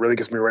me, it really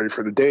gets me ready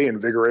for the day,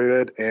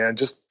 invigorated, and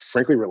just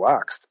frankly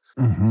relaxed.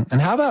 Mm-hmm.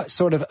 And how about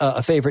sort of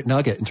a favorite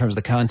nugget in terms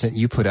of the content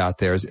you put out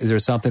there? Is there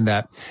something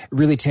that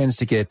really tends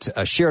to get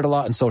shared a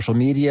lot on social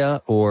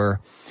media,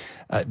 or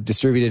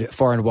distributed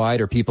far and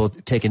wide, or people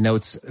taking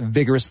notes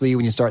vigorously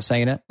when you start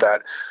saying it?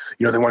 That,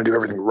 they want to do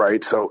everything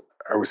right. So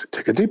I always say,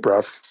 take a deep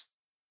breath.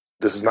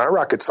 This is not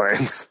rocket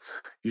science.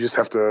 You just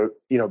have to,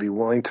 be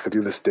willing to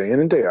do this day in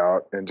and day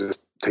out, and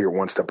just take it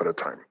one step at a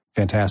time.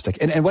 Fantastic.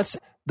 And what's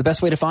the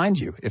best way to find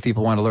you if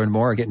people want to learn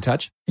more or get in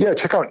touch? Yeah,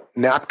 check out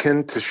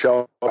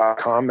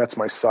napkintoshelf.com. That's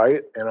my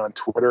site. And on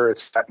Twitter,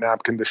 it's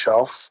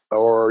 @napkintoshelf.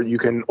 Or you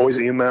can always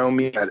email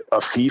me at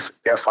Afif,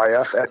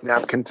 F-I-F,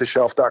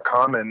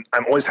 @napkintoshelf.com. And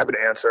I'm always happy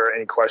to answer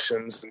any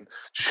questions. And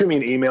just shoot me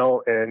an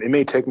email. And it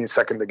may take me a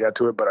second to get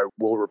to it, but I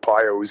will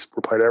reply. I always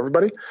reply to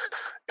everybody.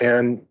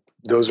 And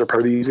those are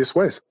probably the easiest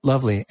ways.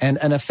 Lovely. And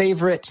a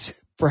favorite,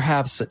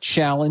 perhaps, a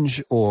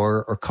challenge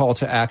or call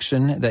to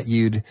action that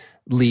you'd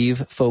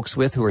leave folks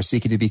with who are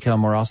seeking to become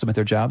more awesome at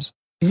their jobs?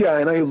 Yeah,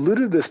 and I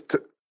alluded this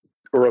to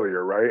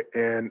earlier, right?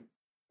 And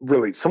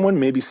really, someone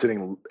may be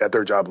sitting at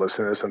their job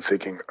listening to this and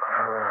thinking,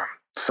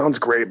 sounds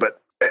great,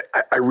 but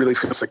I really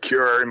feel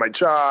secure in my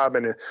job,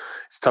 and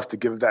it's tough to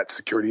give that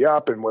security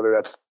up. And whether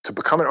that's to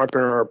become an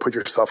entrepreneur or put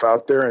yourself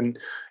out there. And,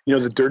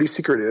 the dirty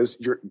secret is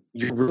you're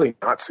really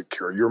not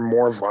secure. You're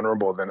more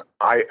vulnerable than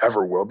I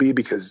ever will be,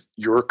 because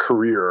your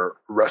career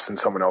rests in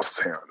someone else's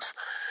hands.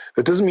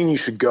 That doesn't mean you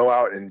should go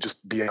out and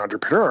just be an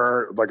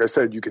entrepreneur. Like I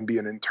said, you can be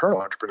an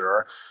internal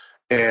entrepreneur,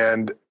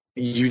 and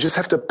you just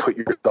have to put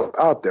yourself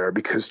out there,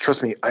 because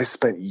trust me, I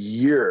spent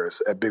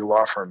years at big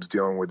law firms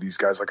dealing with these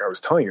guys like I was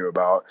telling you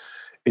about.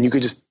 And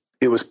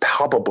it was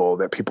palpable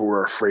that people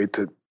were afraid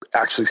to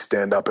actually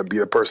stand up and be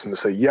the person to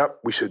say, yep,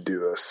 we should do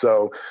this.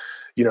 So,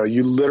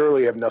 you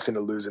literally have nothing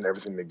to lose and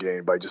everything to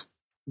gain by just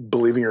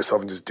believing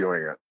yourself and just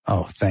doing it.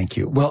 Oh, thank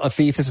you. Well,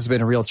 Afif, this has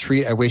been a real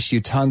treat. I wish you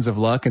tons of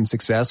luck and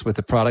success with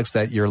the products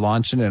that you're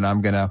launching. And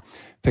I'm going to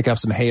pick up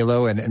some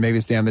Halo and maybe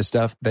some other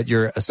stuff that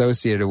you're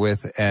associated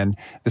with. And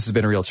this has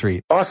been a real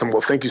treat. Awesome.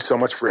 Well, thank you so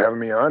much for having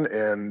me on.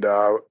 And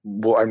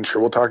I'm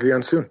sure we'll talk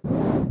again soon.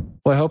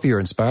 Well, I hope you're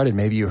inspired, and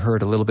maybe you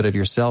heard a little bit of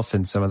yourself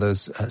in some of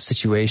those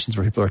situations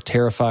where people are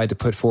terrified to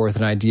put forth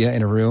an idea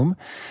in a room.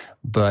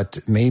 but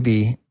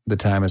maybe the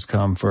time has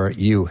come for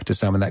you to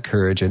summon that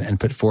courage and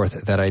put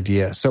forth that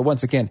idea. So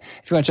once again,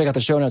 if you want to check out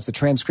the show notes, the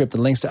transcript,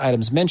 and links to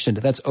items mentioned,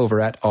 that's over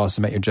at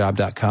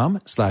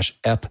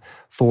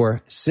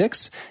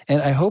awesomeatyourjob.com/ep46.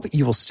 And I hope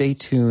you will stay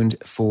tuned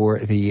for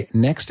the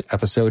next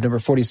episode, number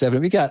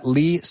 47. We got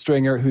Lee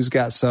Stringer, who's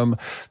got some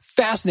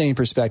fascinating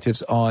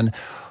perspectives on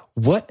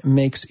what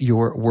makes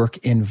your work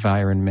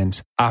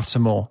environment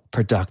optimal,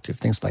 productive.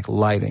 Things like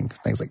lighting,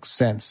 things like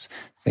scents,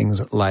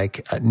 things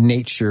like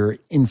nature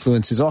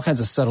influences, all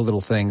kinds of subtle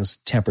little things,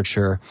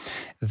 temperature,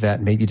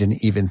 that maybe you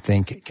didn't even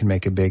think can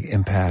make a big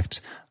impact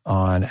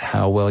on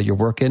how well you're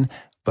working,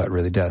 but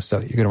really does. So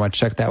you're going to want to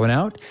check that one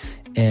out,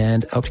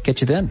 and I hope to catch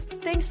you then.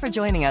 Thanks for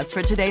joining us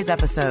for today's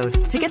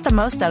episode. To get the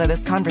most out of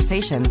this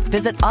conversation,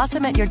 visit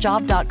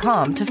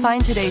awesomeatyourjob.com to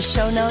find today's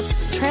show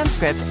notes,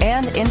 transcript,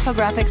 and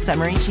infographic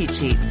summary cheat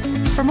sheet.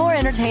 For more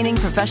entertaining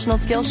professional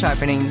skill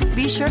sharpening,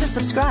 be sure to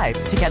subscribe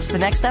to catch the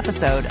next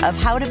episode of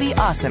How to Be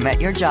Awesome at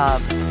Your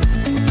Job.